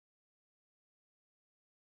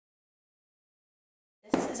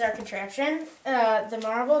is our contraption. The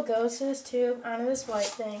marble goes to this tube onto this white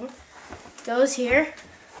thing, goes here.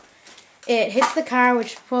 It hits the car,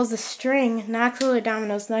 which pulls the string, knocks over the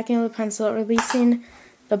dominoes, knocking over the pencil, releasing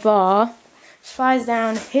the ball, which flies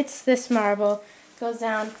down, hits this marble, goes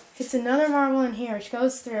down, hits another marble in here, which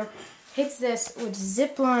goes through, hits this, which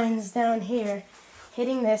zip lines down here,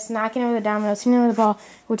 hitting this, knocking over the dominoes, hitting over the ball,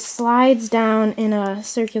 which slides down in a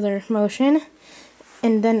circular motion.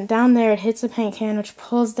 And then down there, it hits a paint can, which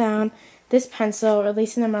pulls down this pencil,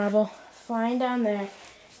 releasing the marble, flying down there,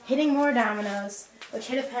 hitting more dominoes, which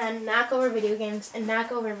hit a pen, knock over video games, and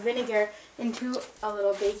knock over vinegar into a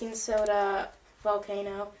little baking soda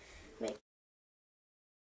volcano.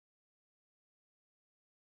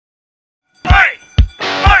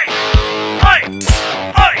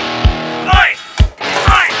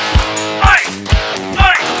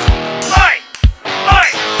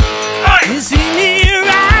 You see me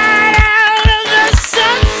right out of the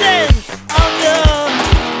sunset on the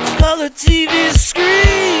color TV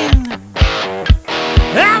screen.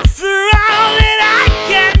 After all that I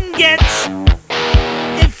can get,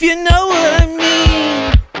 if you know